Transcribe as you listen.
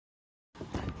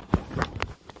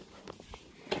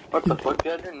What the fuck?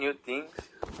 Are there new things?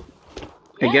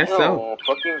 I guess so. No,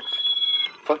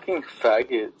 fucking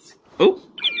faggots. Oh.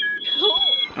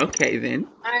 Okay then.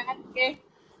 Okay.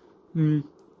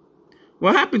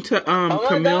 What happened to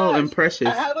Camille and Precious?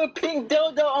 I have a pink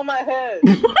dildo on my head.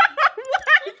 That's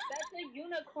a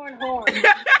unicorn horn.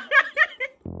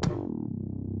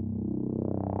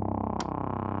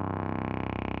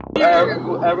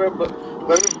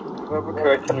 Whoever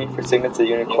corrected me for saying it's a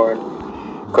unicorn,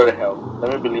 go to hell.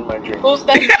 Let me believe my dream. Who's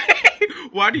that?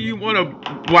 Why do you want a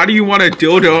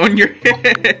dildo on your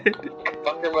head?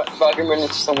 Fucking run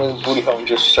into someone's booty hole and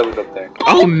just shove it up there.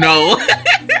 Oh no.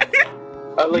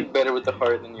 I look better with the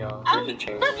heart than y'all. You should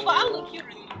change. First of all, I look cuter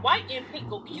than you. White and pink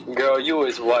go cute. Girl, you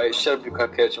is white. Shut up, you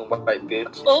Caucasian white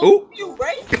bitch. Oh, you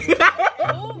racist.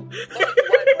 Oh, would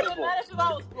it matter if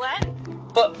I was black?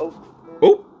 Oh.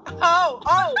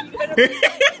 Oh, you better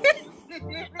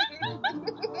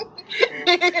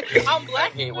I'm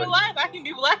black in real life. I can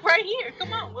be black right here.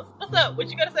 Come on, what's up? What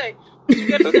you gotta say? What you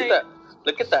gotta say?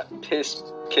 Look at that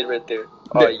pissed kid right there.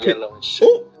 Oh, yellow and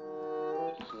shit.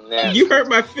 Nasty. You hurt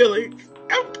my feelings.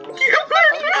 You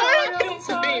hurt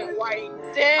For being white.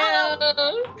 Damn.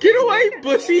 Get away,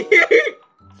 Bussy.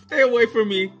 Stay away from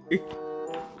me.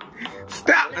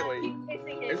 Stop.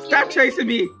 Stop chasing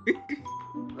me.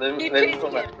 Let me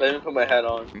put my hat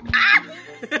on.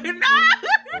 No.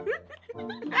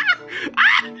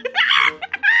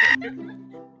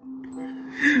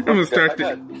 I'm gonna start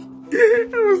the.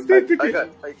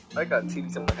 I got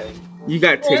titties on my head. You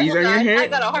got titties on your I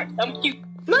head? got a heart. I'm cute.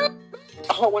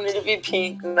 I want it to be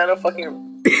pink, not a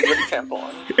fucking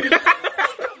tampon.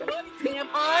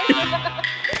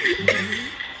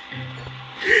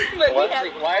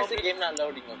 Why is the game not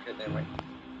loading? Okay, then wait.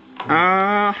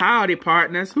 Howdy,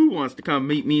 partners. Who wants to come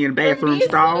meet me in bathroom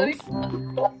stalls?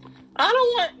 I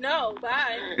don't want no.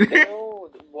 Bye.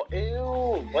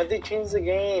 Ew! Why'd they change the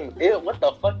game? Ew! What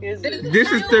the fuck is this?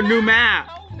 This is the new map.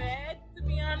 I'm so mad, to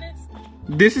be honest.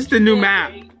 This is the new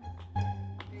map.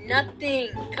 Nothing,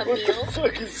 Camille. What the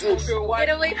fuck is this? Get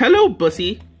away. Hello,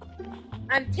 Bussy.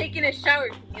 I'm taking a shower,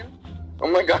 Camille. Oh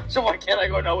my god! So why can't I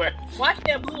go nowhere? Watch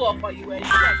that blue off while you at it.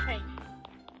 You got paint.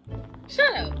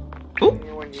 Shut up. Oh.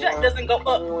 Shut doesn't go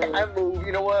up. I move.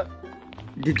 You know what?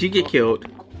 Did you get killed?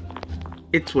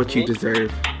 It's what you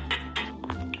deserve.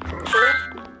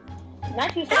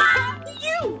 Not you.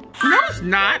 You. No, it's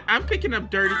not. I'm picking up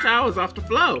dirty towels off the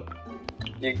floor.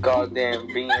 You goddamn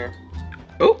beaner.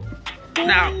 Oh.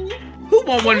 Now, who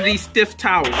want one of these stiff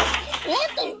towels?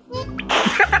 What the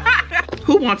fuck?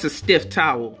 Who wants a stiff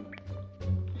towel?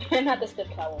 Not the stiff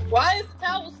towel. Why is the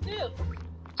towel stiff?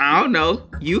 I don't know.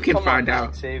 You can find now,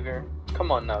 out. Xavier.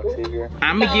 Come on now, Xavier.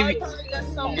 I'm gonna give you.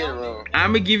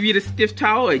 I'm gonna give you the stiff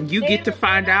towel, and you get to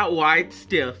find out why it's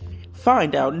stiff.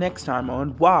 Find out next time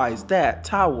on Why Is That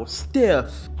Towel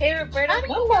Stiff? Hey, Roberta.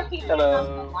 What more people have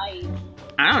the light?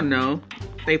 I don't know.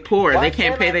 They poor. They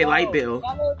can't pay their light bill.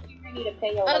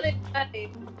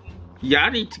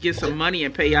 Y'all need to get some money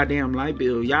and pay y'all damn light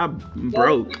bill. Y'all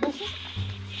broke.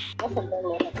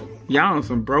 Y'all on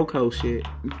some broke hoe shit.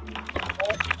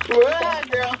 Hot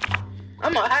girl.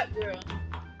 I'm a hot girl.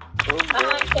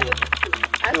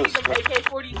 I see some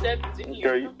AK-47s in here.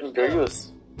 Girl,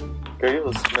 you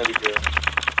a smelly girl.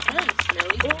 I'm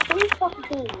smelly.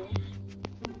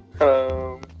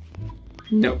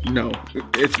 No.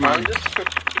 It's mine.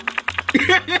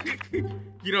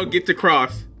 You don't get to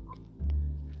cross.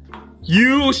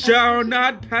 You shall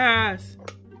not pass.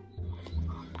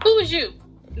 Who is you?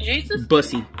 Jesus?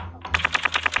 Bussy.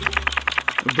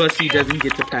 Bussy doesn't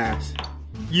get to pass.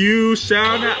 You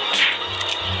shall not.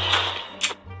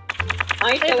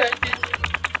 I ain't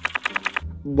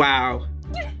Wow.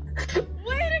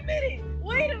 Wait a minute.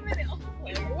 Oh,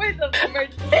 where's the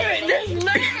emergency?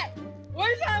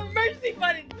 Where's our emergency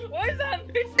button? Where's our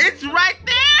emergency? It's right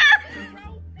there.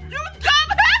 You dumb.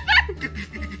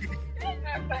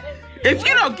 If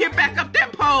you don't get back up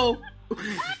that pole.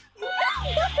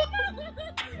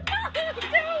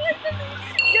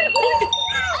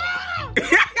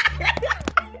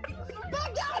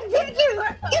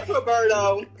 Get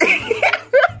Roberto.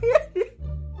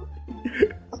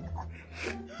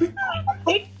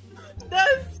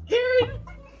 That's scary.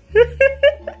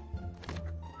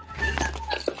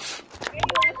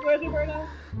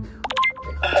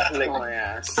 Lick my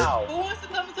ass. Who wants to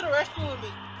come into the restroom with me?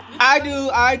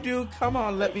 I do. Come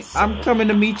on, I'm coming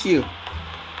to meet you.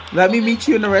 Let me meet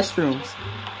you in the restrooms.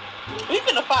 We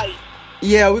finna fight.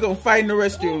 Yeah, we're gonna fight in the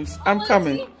restrooms. I'm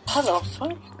coming.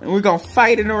 And we're gonna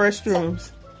fight in the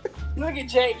restrooms. Look at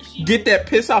Jay. Get that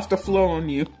piss off the floor on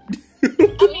you. I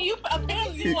mean,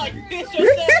 apparently you like piss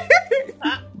yourself.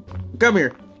 Come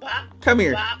here. Come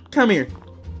here. Come here.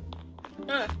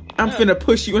 I'm finna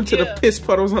push you into the piss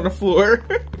puddles on the floor.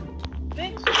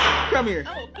 Come here.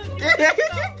 I'm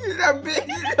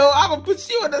gonna put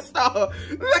you in the stall.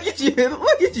 Look at you.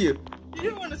 Look at you.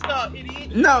 You in the stall,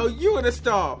 idiot. No, you in the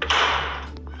stall. Get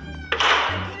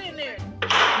in there.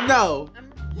 No.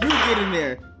 You get in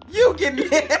there. You get in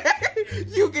there.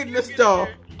 You get in the stall.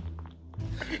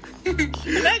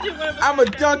 I'ma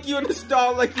dunk you in the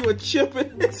stall like you a chip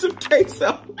in some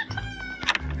queso.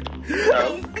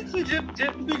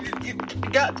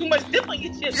 Got too much dip on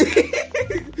your chips.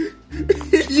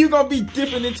 You gonna be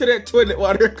dipping into that toilet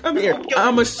water. Come here.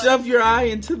 I'ma shove your eye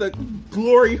into the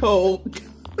glory hole.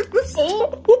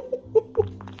 Oh.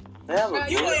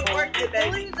 You ain't working,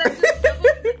 baby.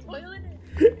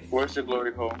 Where's the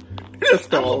glory hole? The I'm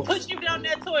stall. gonna push you down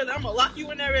that toilet. I'm gonna lock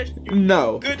you in that restroom.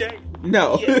 No. Good day.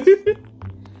 No. Yes.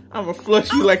 I'ma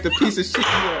flush you like the piece of shit you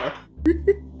are.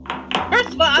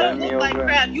 First of all, I don't look like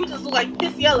crap. You just look like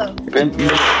piss yellow.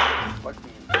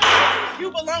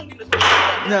 You belong in this.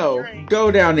 No.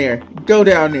 Go down there. Go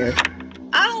down there.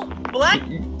 I don't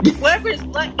whatever is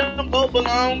black don't go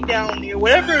belong down there.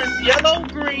 Whatever is yellow,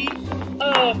 green,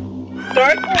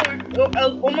 dark orange,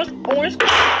 almost orange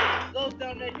goes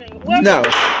down that thing. No.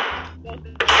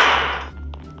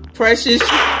 Precious,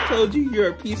 she told you you're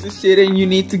a piece of shit and you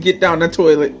need to get down the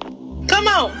toilet. Come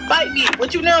on, fight me.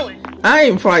 What you doing? I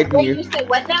ain't fighting Wait, you. you said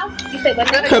what now? You said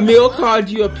what now? Camille called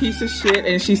you a piece of shit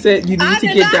and she said you need to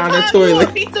get down the toilet.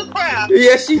 I did not call you a piece of crap.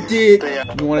 Yes, she did.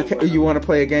 You wanna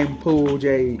play a game of pool,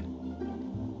 Jade?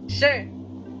 Sure.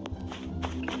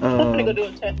 I'm gonna go do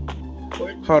a test.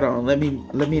 Hold on, let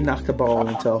me knock the ball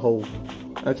into a hole.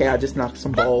 Okay, I just knocked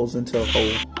some balls into a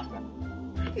hole.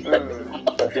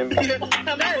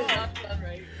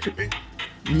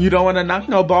 You don't want to knock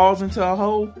no balls into a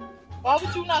hole? Why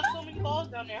would you knock so many balls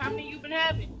down there? How many you been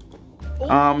having?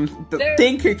 The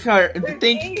thing can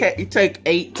take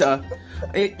 8 to.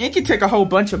 It can take a whole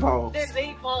bunch of balls. There's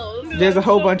 8 balls. There's a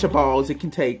whole bunch of balls it can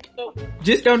take.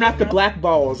 Just don't knock the black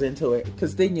balls into it,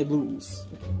 cause then you lose.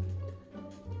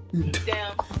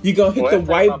 Damn. You gonna hit the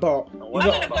white ball.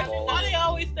 Why they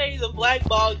always say the black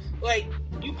balls? Like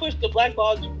you push the black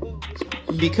balls, you lose.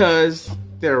 Because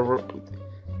they're.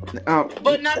 But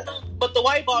the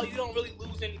white ball, you don't really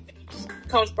lose anything. It just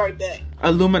comes right back.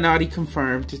 Illuminati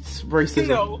confirmed. It's racism.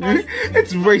 No.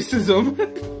 It's racism.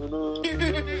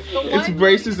 It's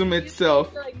racism itself.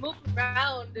 You can, like, move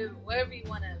around and wherever you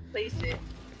want to place it.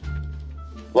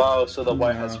 Wow, so the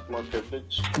white has more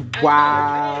privilege.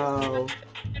 Wow.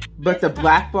 But the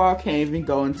black ball can't even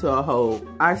go into a hole.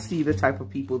 I see the type of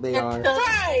people they are.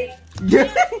 Right.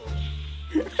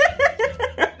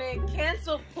 Man,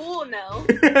 cancel pool now.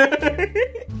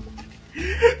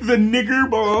 The nigger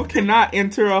ball cannot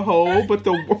enter a hole, but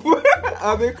the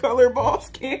other color balls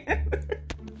can.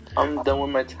 I'm done with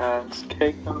my task.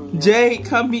 Okay, Jay,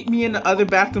 come meet me in the other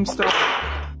bathroom stall.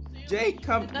 Jay,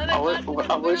 come.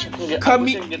 Come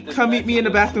meet me in the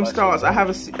bathroom stalls. I have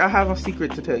a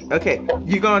secret to tell you. Okay,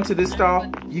 you go into this stall.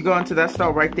 You go into that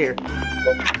stall right there,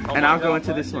 and I'll go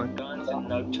into this one.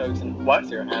 Why is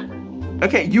there a hammer?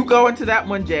 Okay, you go into that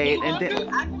one, Jade, and then you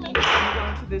go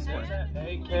into this one.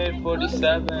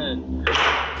 AK-47.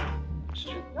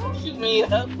 Don't shoot me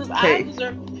up, because I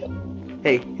deserve it.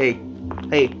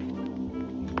 Hey.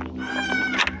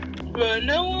 But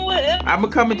no one will ever. I'm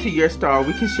gonna come into your stall.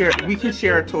 We can share a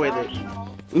toilet.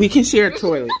 We can share a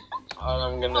toilet. All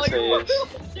I'm gonna say is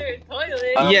Share a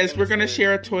toilet. Yes, we're gonna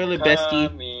share a toilet, bestie.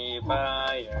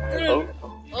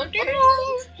 Okay.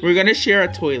 We're gonna share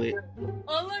a toilet.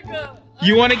 Oh, look up.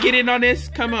 You want to get in on this?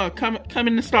 Come on, come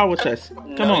in the stall with us.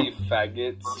 Come on. You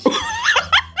faggots.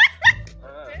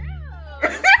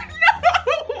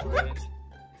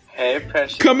 Hey,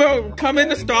 Precious. Come in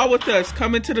the stall with us.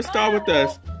 Come into the stall with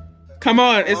us. Come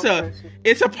on,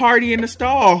 it's a party in the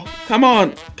stall. Come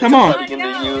on.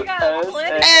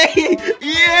 Hey,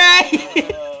 yay!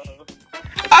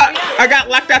 I got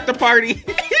locked at the party.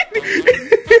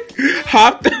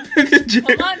 Hopped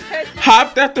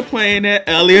at the plane at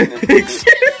LAX.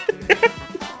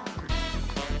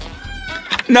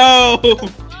 No.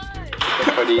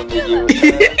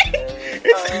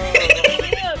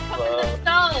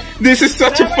 This is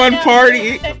such a fun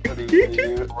party.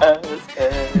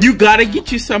 You gotta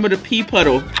get you some of the pee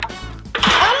puddle.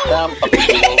 Come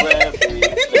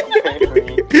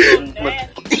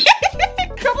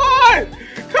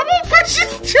on,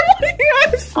 Precious, join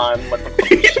us.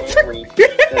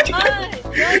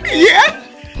 Yeah,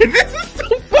 this is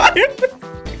so fun.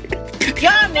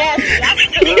 Y'all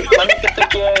nasty.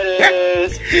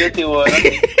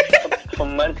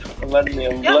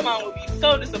 Your mom would be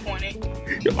so disappointed.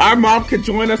 Our mom could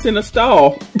join us in the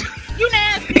stall. You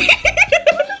nasty.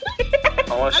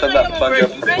 I want to shut that plug up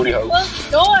with the booty hole. Close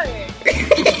the door.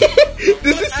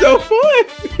 This is so fun.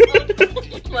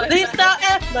 Please stop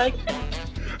acting like.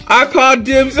 I called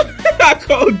dibs. I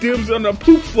called dibs on the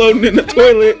poop floating in the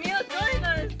toilet.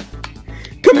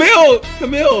 Camille, join us.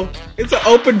 Camille, it's an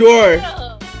open door.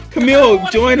 Camille,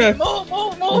 join us.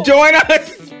 Move. Join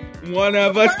us. One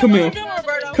of us, Camille.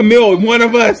 Camille, one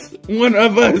of us. One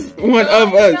of us. One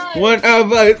of us. One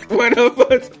of us. One of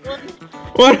us.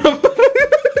 One of us.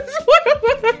 One of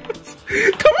us.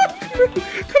 Come on,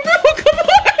 Camille, come on.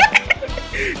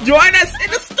 Join us in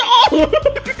the stall.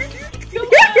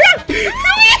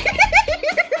 Come here.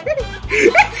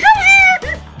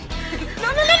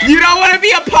 You don't want to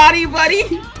be a potty buddy?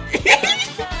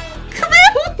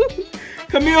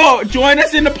 Camille, join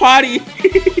us in the potty.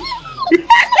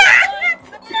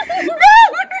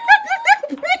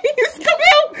 Please,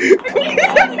 Camille.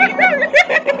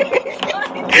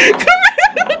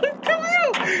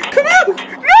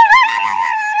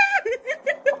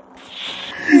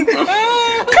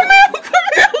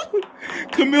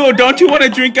 Camille, don't you want to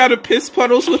drink out of piss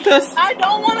puddles with us? I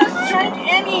don't want to drink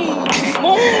any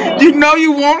more. You know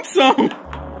you want some.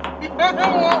 I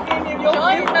don't want any of your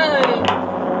Join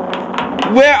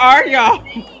us. Where are y'all?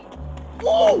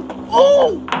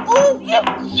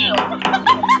 Yeah.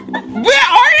 Where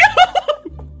are you?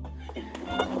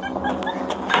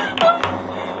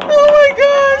 Oh my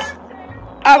gosh.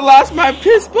 I lost my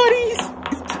piss buddies.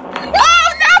 Oh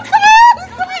no, come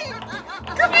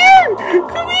here.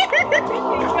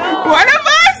 One of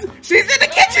us. She's in the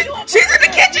kitchen.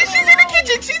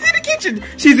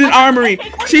 She's in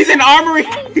armory.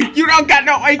 You don't got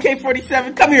no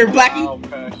AK-47. Come here, Blackie.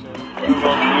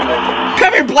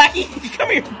 Come here, Blackie. Come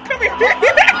here.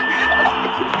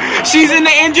 She's in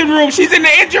the engine room.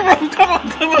 Come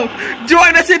on.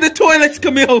 Join us in the toilets,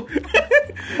 Camille.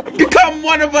 Become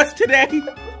one of us today.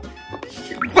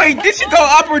 Wait, did she go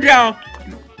up or down?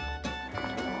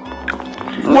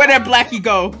 Where'd that Blackie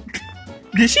go?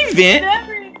 Did she vent?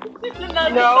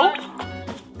 No.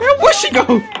 Where'd she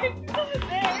go?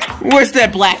 Where's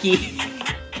that Blackie?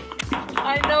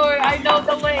 I know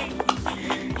the way.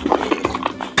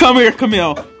 Come here,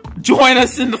 Camille. Join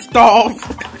us in the stalls.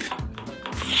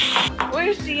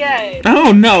 Where's she at? I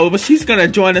don't know, but she's gonna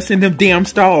join us in them damn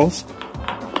stalls.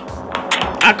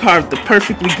 I carved the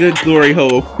perfectly good glory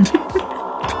hole.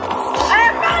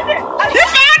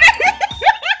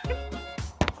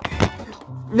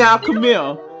 Now,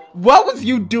 Camille, what was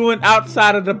you doing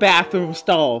outside of the bathroom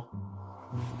stall?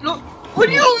 Look, what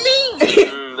do you mean?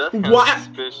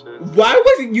 Why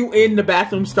wasn't you in the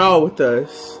bathroom stall with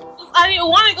us? I didn't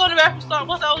want to go to the bathroom stall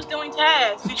once I was doing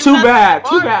tasks. Too bad.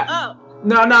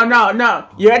 No.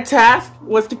 Your task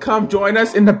was to come join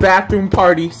us in the bathroom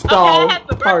party stall. Okay, I had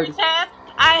the party task.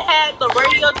 I had the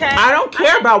radio task. I don't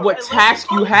care about what task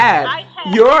you had.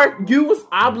 You was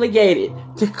obligated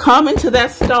to come into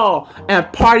that stall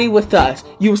and party with us.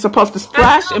 You were supposed to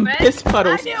splash and piss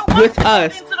puddles with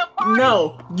us.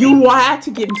 No, you had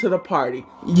to get into the party.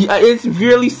 It's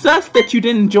really sus that you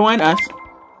didn't join us.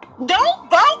 Don't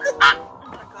vote. Oh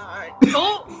my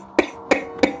god.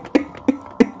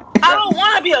 I don't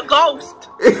want to be a ghost.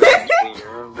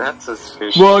 That's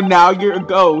suspicious. Well, now you're a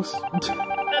ghost.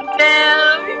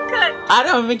 Damn, I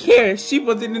don't even care. She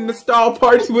wasn't in the stall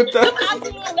party with us. I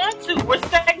didn't want to.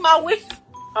 Respect my wishes.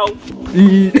 Oh.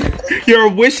 Your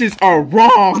wishes are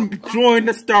wrong. Join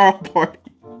the stall party.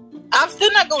 I'm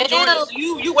still not gonna join us.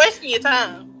 You wasting your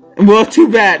time. Well, too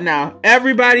bad now.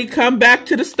 Everybody come back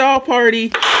to the stall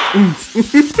party.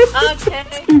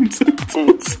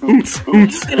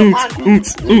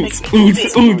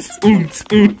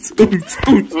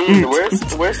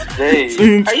 Where's Jay?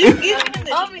 Are you giving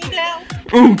the me down?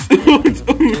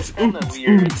 It's kind of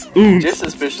weird. Just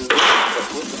suspicious.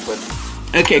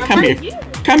 Okay, come here.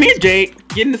 Come here, Jay.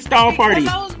 Get in the stall party. I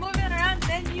was moving around,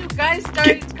 then you guys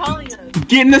started calling us.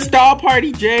 Get in the stall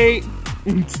party, Jay.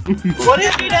 What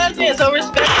if she does it so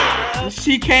respectful, bro?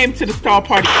 She came to the stall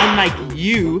party, unlike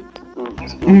you.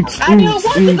 I didn't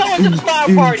want to go into the star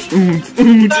party.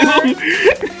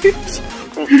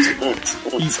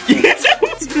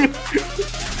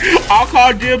 I'll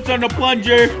call dibs on the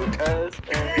plunger.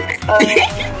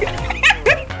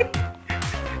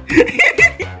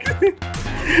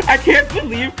 I can't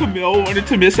believe Camille wanted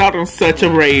to miss out on such a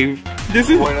rave. This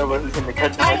is one of us is gonna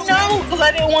catch I know, because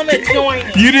I didn't want to join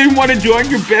it. You didn't want to join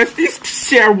your besties to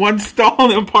share one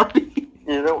stall and party.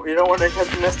 You don't want to catch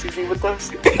an STD with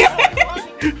us?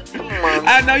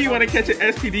 I know you want to catch an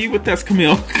STD with us,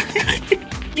 Camille.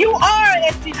 You are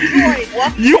STD boy.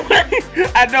 What? You,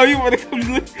 I know you want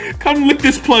to come lick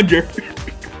this plunger.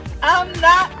 I'm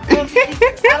not. I don't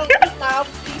keep my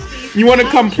PC. You want to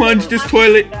come plunge this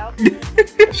toilet?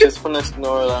 It's just when I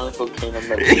snore around cocaine on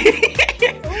my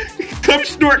Come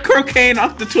snort cocaine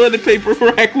off the toilet paper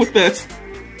rack with us.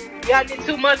 Y'all did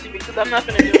too much of me because I'm not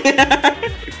gonna do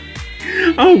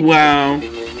it. Oh wow,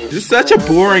 you're such a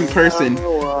boring person.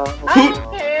 I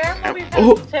don't care.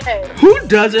 Who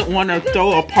doesn't want to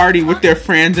throw a party with their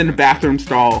friends in the bathroom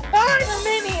stall? Fine, I'm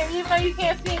in here, even though you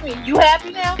can't see me. You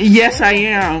happy now? Yes, I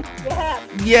am. You're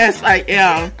happy. Yes, I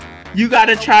am. You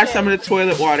gotta try some of the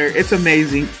toilet water. It's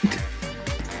amazing.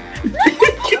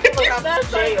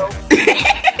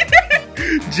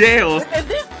 Jail.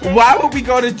 Why would we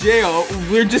go to jail?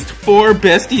 We're just 4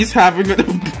 besties having a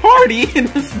party in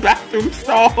this bathroom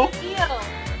stall.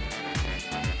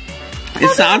 It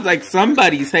sounds like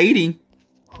somebody's hating.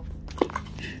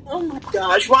 Oh my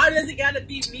gosh, why does it gotta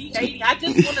be me hating? I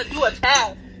just wanna do a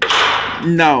task.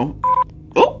 No.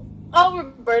 Oh. Oh,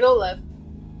 Roberto left.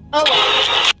 Oh,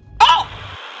 wow. Oh!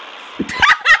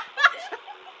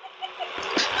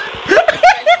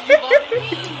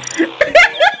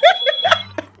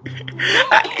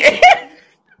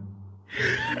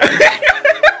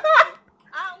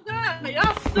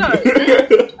 Y'all suck.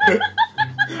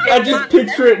 I just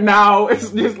picture it now.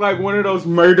 It's just like one of those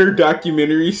murder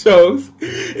documentary shows.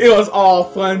 It was all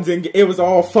fun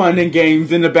and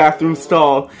games in the bathroom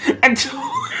stall until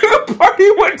the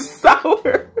party went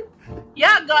sour.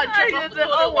 Y'all got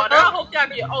water. I hope y'all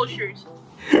get ulcers.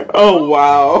 Oh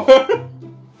wow.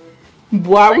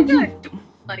 Why would you do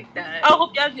like that? I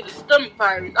hope y'all get a stomach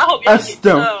virus. I hope y'all get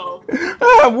stomach.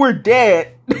 We're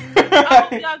dead.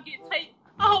 I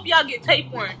hope y'all get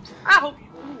tapeworms. I hope you.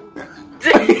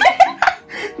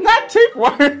 Not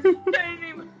tapeworm.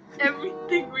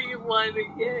 Everything we want to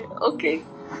get. Okay.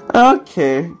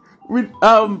 Okay.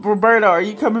 Roberto, are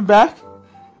you coming back?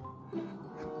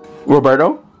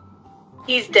 Roberto?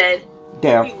 He's dead.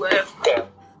 Damn. He left.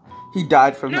 He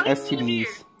died from the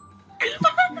STDs.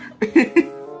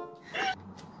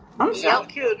 Y'all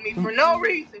killed me for no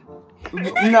reason.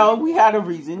 No, we had a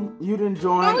reason. You didn't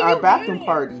join our bathroom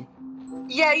party.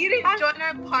 Yeah, you didn't join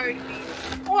our party.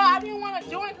 Well, I didn't want to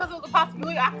join because of the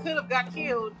possibility I could have got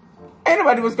killed.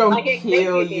 Anybody was going to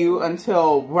kill you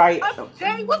until right.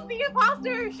 Jay was the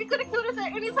imposter. She could have killed us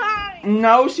at any time.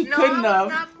 No, she couldn't have.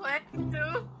 Not planning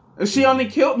to. She only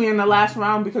killed me in the last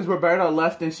round because Roberto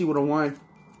left and she would have won.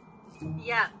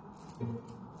 Yeah.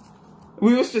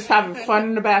 We was just having fun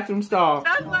in the bathroom stall.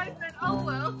 That's why I said, oh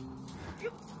well.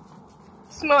 You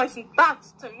smell like some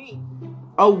thoughts to me.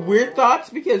 Oh, weird thoughts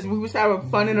because we was having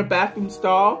fun in a bathroom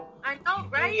stall? I know,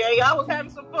 right? Yeah, I was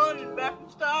having some fun in the bathroom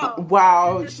stall.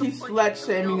 Wow, she's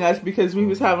slut-shaming us because we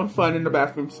was having fun in the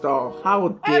bathroom stall. How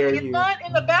dare you? Having fun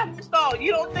in the bathroom stall.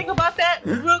 You don't think about that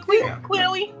real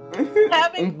clearly?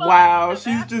 Having fun. Wow,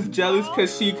 she's just jealous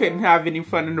because she couldn't have any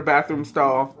fun in the bathroom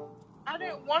stall. I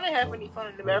didn't want to have any fun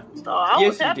in the bathroom stall. I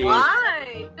was happy.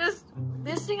 Why? Just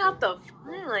missing out the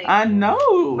fun. Like, I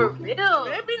know. For real.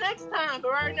 Maybe next time,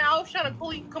 but right now I was trying to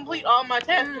complete all my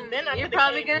tasks. And then you're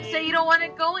probably going to say you don't want to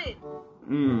go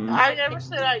in. I never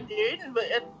said I didn't, but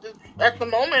at the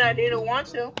moment I didn't want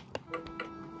to.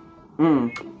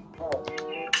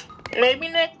 Maybe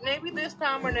this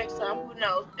time or next time. Who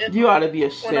knows? You ought to be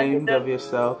ashamed of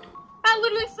yourself. I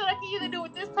literally said I can either do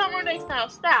it this time or next time.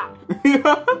 Stop.